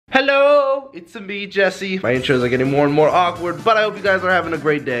Hello, it's me, Jesse. My intros are getting more and more awkward, but I hope you guys are having a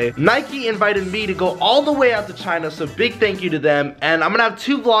great day. Nike invited me to go all the way out to China, so big thank you to them. And I'm gonna have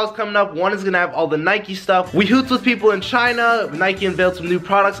 2 vlogs coming up. One is gonna have all the Nike stuff. We hoots with people in China. Nike unveiled some new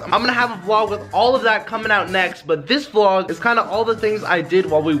products. I'm gonna have a vlog with all of that coming out next, but this vlog is kind of all the things I did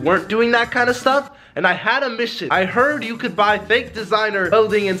while we weren't doing that kind of stuff. And I had a mission. I heard you could buy fake designer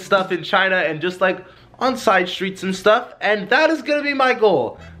clothing and stuff in China and just like on side streets and stuff, and that is gonna be my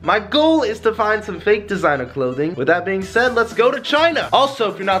goal. My goal is to find some fake designer clothing. With that being said, let's go to China.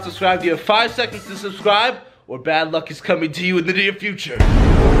 Also, if you're not subscribed, you have 5 seconds to subscribe, or bad luck is coming to you in the near future.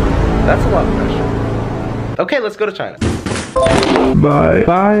 That's a lot of pressure. Okay, let's go to China. Bye.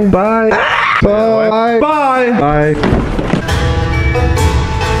 Bye. Bye. Ah! Bye. Bye. Bye. Bye.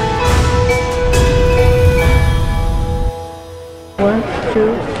 One,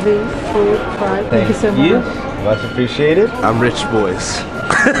 2, 3, 4, 5. Thank you so much. Much appreciated. I'm rich, boys.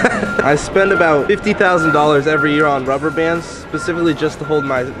 I spend about $50,000 every year on rubber bands, specifically just to hold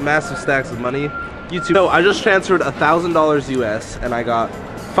my massive stacks of money. YouTube. So I just transferred $1,000 US and I got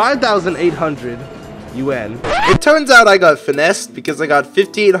 5,800 UN. It turns out I got finessed because I got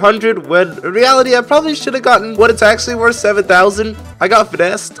 5,800 when in reality I probably should have gotten what it's actually worth, 7,000. I got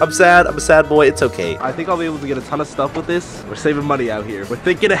finessed. I'm sad. I'm a sad boy. It's okay. I think I'll be able to get a ton of stuff with this. We're saving money out here. We're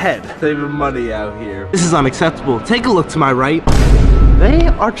thinking ahead. Saving money out here. This is unacceptable. Take a look to my right. They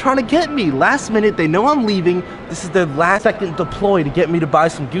are trying to get me. Last minute, they know I'm leaving. This is their last second deploy to get me to buy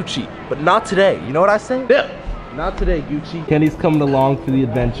some Gucci. But not today. You know what I say? Yeah. Not today, Gucci. Kenny's coming along for the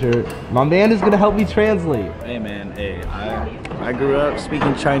adventure. My man is gonna help me translate. Hey man, hey, I grew up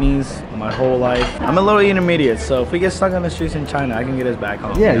speaking Chinese my whole life. I'm a little intermediate, so if we get stuck on the streets in China, I can get us back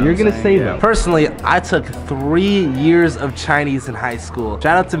home. Yeah, you know you're gonna save them. them. Personally, I took 3 years of Chinese in high school.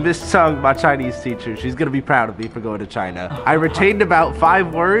 Shout out to Miss Chung, my Chinese teacher. She's gonna be proud of me for going to China. I retained about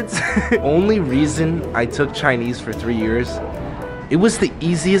 5 words. Only reason I took Chinese for 3 years, it was the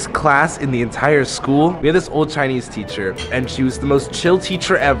easiest class in the entire school. We had this old Chinese teacher, and she was the most chill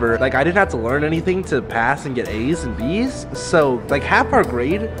teacher ever. Like, I didn't have to learn anything to pass and get A's and B's. So, like, half our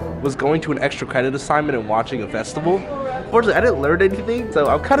grade was going to an extra credit assignment and watching a festival. Unfortunately, I didn't learn anything, so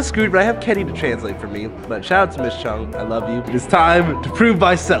I'm kind of screwed, but I have Kenny to translate for me. But shout out to Miss Chung, I love you. It's time to prove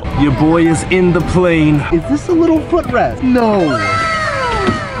myself. Your boy is in the plane. Is this a little footrest? No.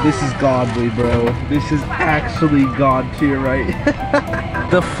 This is godly, bro. This is actually God tier, right?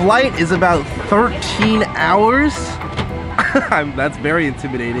 The flight is about 13 hours. That's very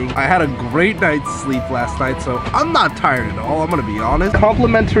intimidating. I had a great night's sleep last night, so I'm not tired at all, I'm gonna be honest.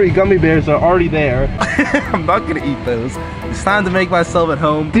 Complimentary gummy bears are already there. I'm not gonna eat those. It's time to make myself at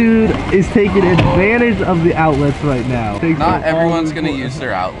home. Dude is taking advantage of the outlets right now. Not everyone's gonna use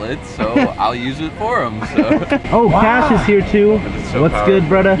their outlets, so I'll use it for them. So. Oh, wow. Cash is here too. So what's good,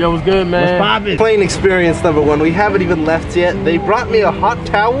 brother? Yo, what's good, man? What's poppin'? Plane experience number 1. We haven't even left yet. They brought me a hot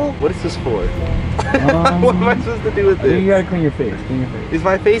towel. What is this for? What am I supposed to do with this? You gotta clean your face. Clean your face. Is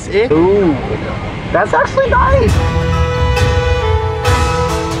my face it? Ooh, that's actually nice.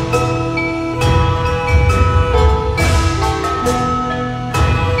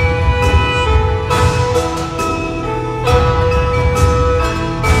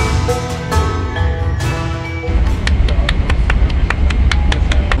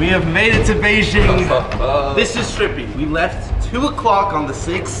 We have made it to Beijing. This is trippy. We left 2 o'clock on the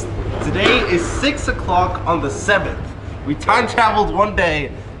 6th. Today is 6 o'clock on the 7th. We time traveled 1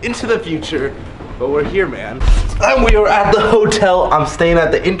 day into the future, but we're here, man. And we are at the hotel. I'm staying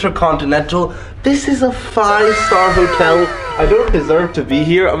at the Intercontinental. This is a 5-star hotel. I don't deserve to be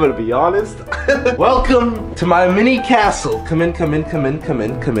here, I'm gonna be honest. Welcome to my mini castle. Come in, come in, come in, come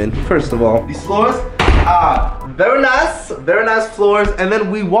in, come in. First of all, these floors, very nice floors, and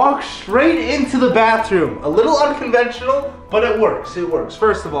then we walk straight into the bathroom. A little unconventional, but it works, it works.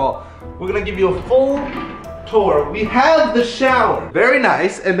 First of all, we're gonna give you a full tour. We have the shower, very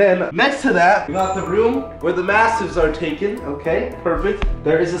nice, and then next to that, we got the room where the massives are taken, okay, perfect.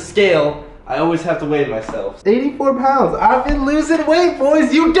 There is a scale. I always have to weigh myself. 84 pounds, I've been losing weight,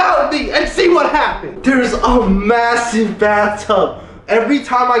 boys, you doubt me, and see what happened. There's a massive bathtub. Every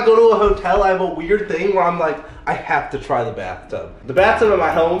time I go to a hotel, I have a weird thing where I'm like, I have to try the bathtub. The bathtub at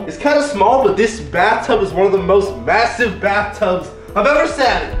my home is kind of small, but this bathtub is one of the most massive bathtubs I've ever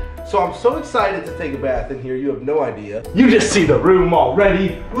sat in. So I'm so excited to take a bath in here, you have no idea. You just see the room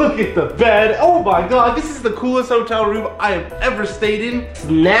already. Look at the bed. Oh my God, this is the coolest hotel room I have ever stayed in.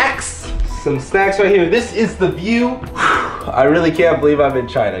 Snacks, some snacks right here. This is the view. I really can't believe I'm in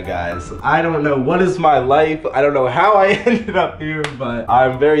China, guys. I don't know what is my life. I don't know how I ended up here, but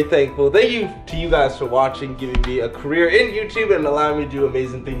I'm very thankful. Thank you to you guys for watching, giving me a career in YouTube and allowing me to do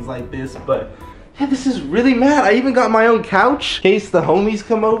amazing things like this. But yeah, this is really mad. I even got my own couch in case the homies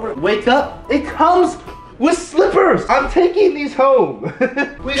come over. Wake up, it comes with slippers. I'm taking these home.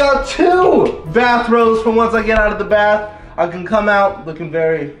 We got 2 bathrobes for once I get out of the bath. I can come out looking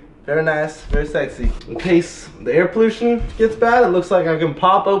very nice, very sexy. In case the air pollution gets bad, it looks like I can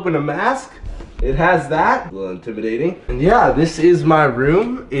pop open a mask. It has that. A little intimidating. And yeah, this is my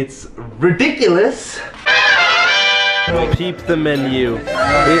room. It's ridiculous. Peep the menu.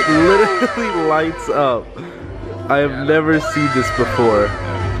 It literally lights up. I have never seen this before.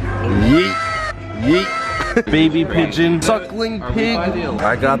 Yeet, yeet. Baby pigeon, suckling pig.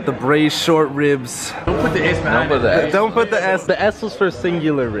 I got the braised short ribs. Don't put the S, man. Don't put the S. Don't put the S. The S was for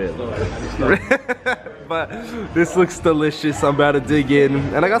singular rib. But this looks delicious. I'm about to dig in.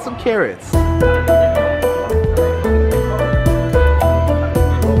 And I got some carrots.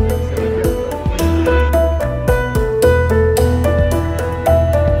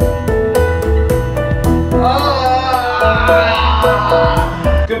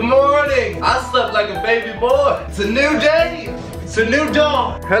 Good morning. I slept like a baby boy. It's a new day. It's a new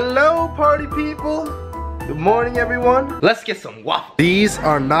dawn. Hello, party people. Good morning, everyone. Let's get some waffles. These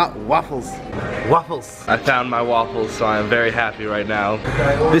are not waffles. Waffles. I found my waffles, so I am very happy right now.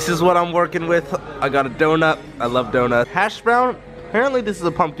 This is what I'm working with. I got a donut. I love donuts. Hash brown. Apparently this is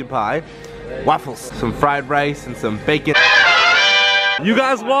a pumpkin pie. Waffles. Some fried rice and some bacon. You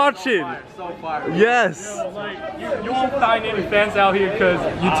guys watching? So far. Yes. You won't find any fans out here because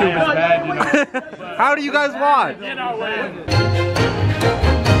YouTube is bad, you know. How do you guys watch? In our way.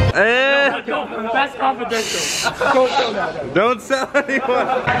 That's confidential. Don't tell that. Don't sell anyone.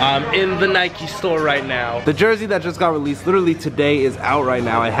 I'm in the Nike store right now. The jersey that just got released literally today is out right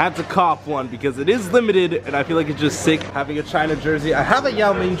now. I had to cop one because it is limited and I feel like it's just sick having a China jersey. I have a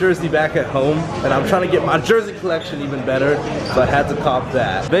Yao Ming jersey back at home and I'm trying to get my jersey collection even better, so I had to cop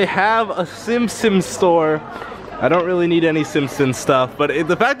that. They have a Simpsons store. I don't really need any Simpsons stuff, but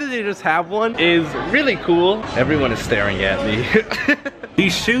the fact that they just have one is really cool. Everyone is staring at me.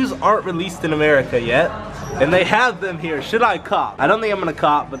 These shoes aren't released in America yet, and they have them here. Should I cop? I don't think I'm gonna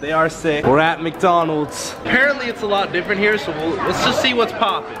cop, but they are sick. We're at McDonald's. Apparently it's a lot different here, so let's just see what's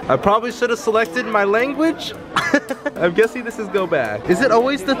popping. I probably should have selected my language. I'm guessing this is go back. Is it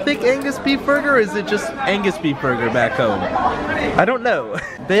always the thick Angus beef burger, or is it just Angus beef burger back home? I don't know.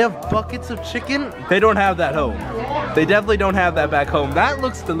 They have buckets of chicken. They don't have that home. They definitely don't have that back home. That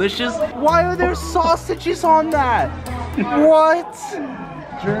looks delicious. Why are there sausages on that? What?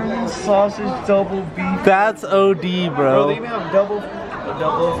 German sausage double beef. That's OD, bro. They even have double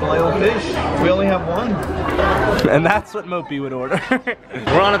filet-o-fish. We only have one. And that's what Mopey would order.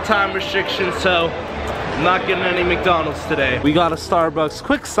 We're on a time restriction, so I'm not getting any McDonald's today. We got a Starbucks.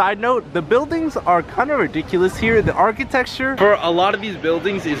 Quick side note, the buildings are kind of ridiculous here. The architecture for a lot of these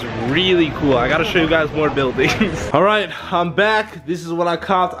buildings is really cool. I gotta show you guys more buildings. All right, I'm back. This is what I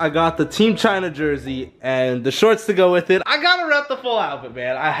copped. I got the Team China jersey and the shorts to go with it. I gotta rep the full outfit,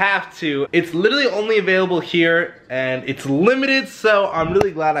 man. I have to. It's literally only available here and it's limited, so I'm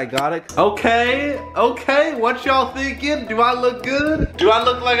really glad I got it. Okay, what y'all thinking? Do I look good? Do I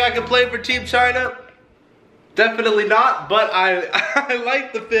look like I can play for Team China? Definitely not, but I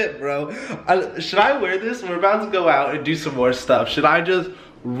like the fit, bro. Should I wear this? We're about to go out and do some more stuff. Should I just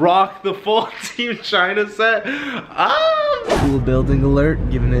rock the full Team China set? Cool building alert,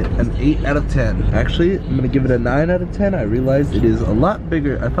 giving it an 8 out of 10. Actually, I'm gonna give it a 9 out of 10. I realized it is a lot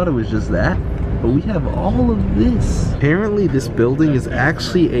bigger. I thought it was just that, but we have all of this. Apparently this building is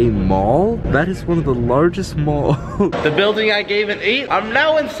actually a mall. That is one of the largest malls. The building I gave an 8, I'm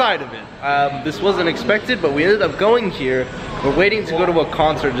now inside of it. This wasn't expected, but we ended up going here. We're waiting to go to a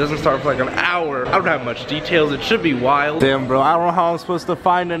concert. It doesn't start for like an hour. I don't have much details. It should be wild. Damn, bro, I don't know how I'm supposed to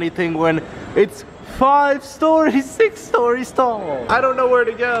find anything when it's 5 stories, 6 stories tall. I don't know where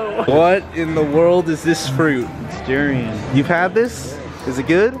to go. What in the world is this fruit? It's durian. You've had this? Is it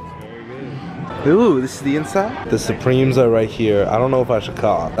good? Ooh, this is the inside? The Supremes are right here. I don't know if I should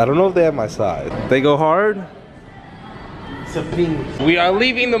cop. I don't know if they have my size. They go hard? Supremes. We are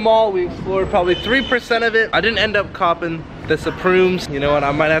leaving the mall. We explored probably 3% of it. I didn't end up copping the Supremes. You know what?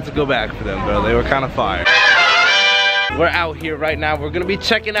 I might have to go back for them, bro. They were kind of fire. We're out here right now. We're gonna be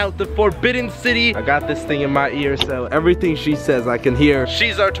checking out the Forbidden City. I got this thing in my ear, so everything she says I can hear.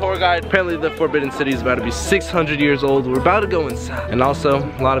 She's our tour guide. Apparently the Forbidden City is about to be 600 years old. We're about to go inside. And also,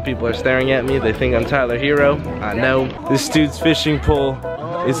 a lot of people are staring at me. They think I'm Tyler Hero. I know. This dude's fishing pole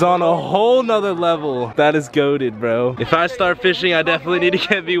is on a whole nother level. That is goated, bro. If I start fishing, I definitely need to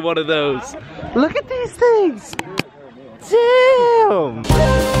get me one of those. Look at these things. Damn.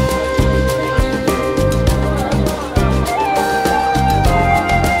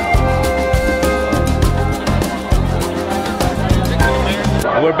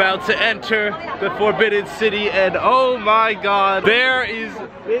 We're about to enter the Forbidden City, and oh my God, there is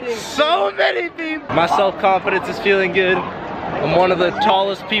so many people. My self-confidence is feeling good. I'm one of the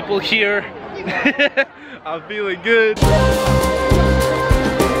tallest people here. I'm feeling good.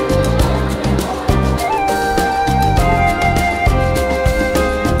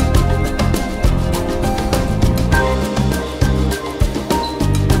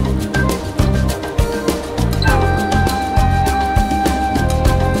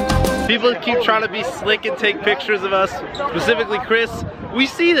 People keep trying to be slick and take pictures of us, specifically Chris. We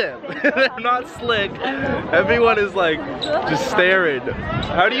see them. They're not slick. Everyone is like just staring.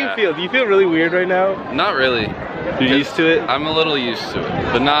 How do you feel? Do you feel really weird right now? Not really. You're used to it? I'm a little used to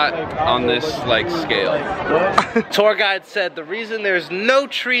it, but not on this like scale. Tour guide said the reason there's no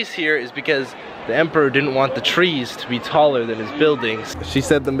trees here is because the emperor didn't want the trees to be taller than his buildings. She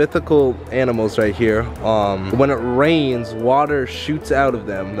said the mythical animals right here, when it rains, water shoots out of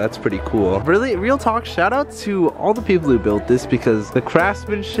them. That's pretty cool. Really, real talk, shout out to all the people who built this, because the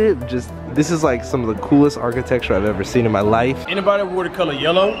craftsmanship, this is like some of the coolest architecture I've ever seen in my life. Anybody wore the color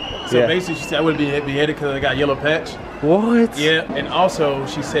yellow, so Yeah. basically she said I would be beheaded because I got yellow patch. What? Yeah, and also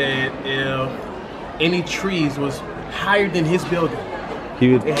she said if any trees was higher than his building, He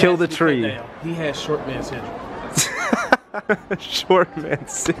would it kill has the to be cut tree. down. He has short man syndrome. Short man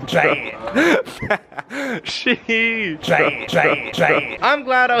syndrome. I'm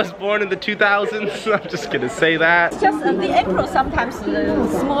glad I was born in the 2000s. I'm just gonna say that. Just the emperor sometimes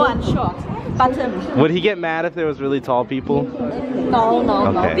small and short, but Would he get mad if there was really tall people? no,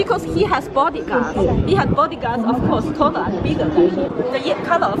 Okay. because he has bodyguards. He had bodyguards, of course, taller and bigger than him. The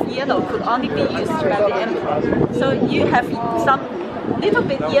color of yellow could only be used by the emperor. So you have some little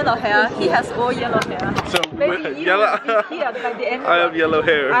bit yellow hair. He has all yellow hair. So Maybe you yellow. will be here by the emperor. I have yellow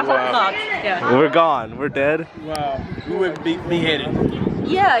hair. I hope not. Yeah. We're gone. We're dead. Wow, we would be beheaded.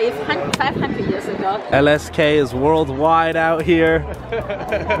 Yeah, it's 500 years ago. LSK is worldwide out here.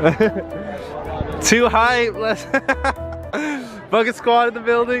 Too hype. Let's Bucket Squad in the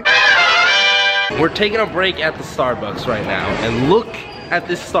building. We're taking a break at the Starbucks right now, and look at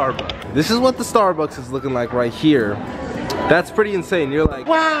this Starbucks. This is what the Starbucks is looking like right here. That's pretty insane. You're like,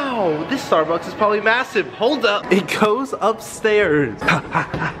 wow, this Starbucks is probably massive. Hold up. It goes upstairs.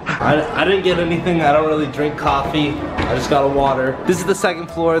 I didn't get anything. I don't really drink coffee. I just got a water. This is the second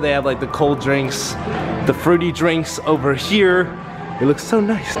floor. They have like the cold drinks, the fruity drinks over here. It looks so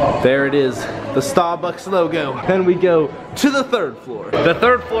nice. There it is, the Starbucks logo. Then we go to the third floor. The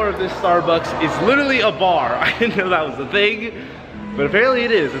third floor of this Starbucks is literally a bar. I didn't know that was a thing, but apparently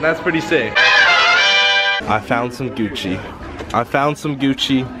it is, and that's pretty sick. I found some Gucci. How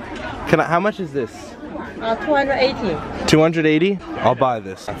much is this? 280. 280? I'll buy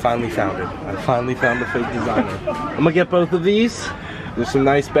this. I finally found it. I finally found the fake designer. I'm gonna get both of these. There's some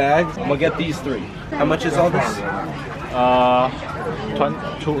nice bags. I'm gonna get these three. How much is all this?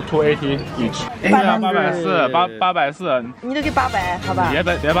 280 each。840，840，你就给800，好吧别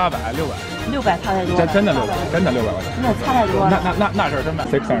800，600， ？600差太多了。真的600，真的600块钱。那差太多了。那是真的。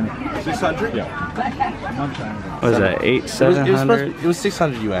600。 600? Yeah. What is that, 700? It was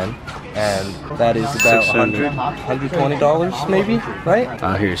 600 yuan, and that is about $120 maybe, right?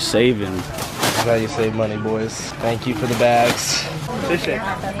 Out here saving. That's how you save money, boys. Thank you for the bags.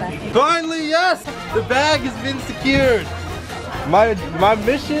 Finally, yes! The bag has been secured. My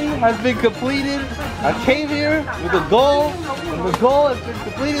mission has been completed. I came here with a goal, and the goal has been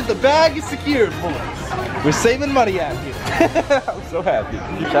completed. The bag is secured, boys. We're saving money out here. I'm so happy.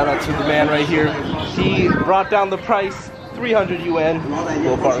 Shout out to the man right here. He brought down the price, 300 yuan.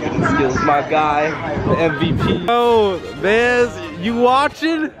 Little bargaining skills, my guy, the MVP. Oh, Vaz, you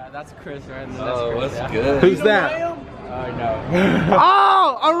watching? Yeah, that's Chris, right? Oh, what's good? Who's that? No.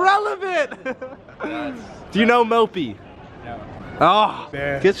 Oh, irrelevant! Do you know Mopey? Oh,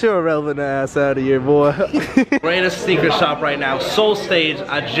 get your irrelevant ass out of here, boy. We're in a sneaker shop right now, Soul Stage.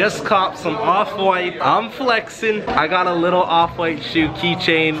 I just copped some Off-White. I'm flexing. I got a little Off-White shoe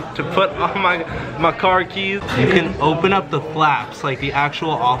keychain to put on my car keys. You can open up the flaps like the actual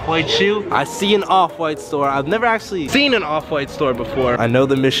Off-White shoe. I see an Off-White store. I've never actually seen an Off-White store before. I know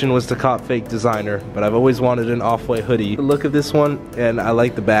the mission was to cop fake designer, but I've always wanted an Off-White hoodie. Look at this one, and I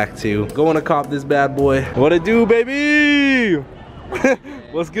like the back too. Going to cop this bad boy. What it do, baby?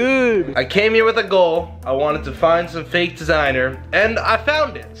 What's good? I came here with a goal. I wanted to find some fake designer, and I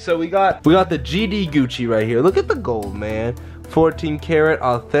found it. So we got the GD Gucci right here. Look at the gold, man. 14 karat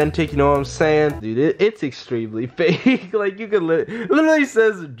authentic, you know what I'm saying? Dude, it's extremely fake. Like, you can literally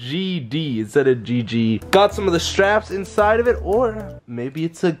says GD instead of GG. Got some of the straps inside of it, or maybe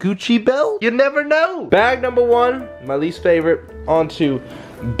it's a Gucci belt. You never know. Bag number 1, my least favorite. On to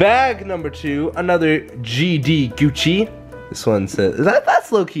bag number 2, another GD Gucci. This one says,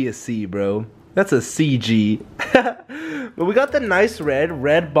 that's low-key a C, bro. That's a CG. But we got the nice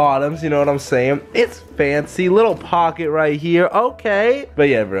red bottoms, you know what I'm saying? It's fancy, little pocket right here, okay. But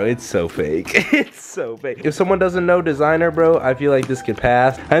yeah, bro, it's so fake. It's so fake. If someone doesn't know designer, bro, I feel like this could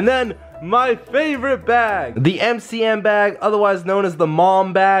pass. And then my favorite bag, the MCM bag, otherwise known as the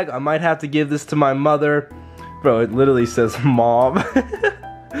mom bag. I might have to give this to my mother. Bro, it literally says mom.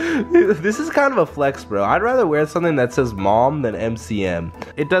 This is kind of a flex, bro. I'd rather wear something that says mom than MCM.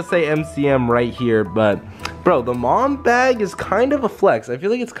 It does say MCM right here, but bro, the mom bag is kind of a flex. I feel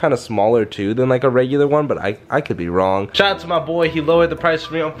like it's kind of smaller too than like a regular one, but I could be wrong. Shout out to my boy, he lowered the price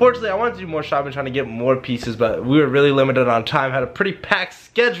for me. Unfortunately, I wanted to do more shopping, trying to get more pieces, but we were really limited on time, had a pretty packed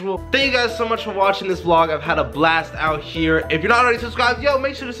schedule. Thank you guys so much for watching this vlog. I've had a blast out here. If you're not already subscribed, yo,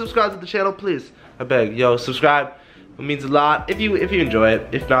 make sure to subscribe to the channel, please. I beg, yo, subscribe. It means a lot if you enjoy it.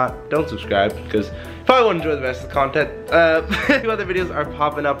 If not, don't subscribe, because you probably won't enjoy the rest of the content. 2 other videos are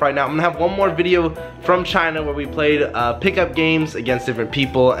popping up right now. I'm gonna have one more video from China where we played pickup games against different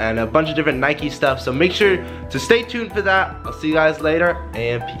people and a bunch of different Nike stuff, so make sure to stay tuned for that. I'll see you guys later,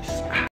 and peace.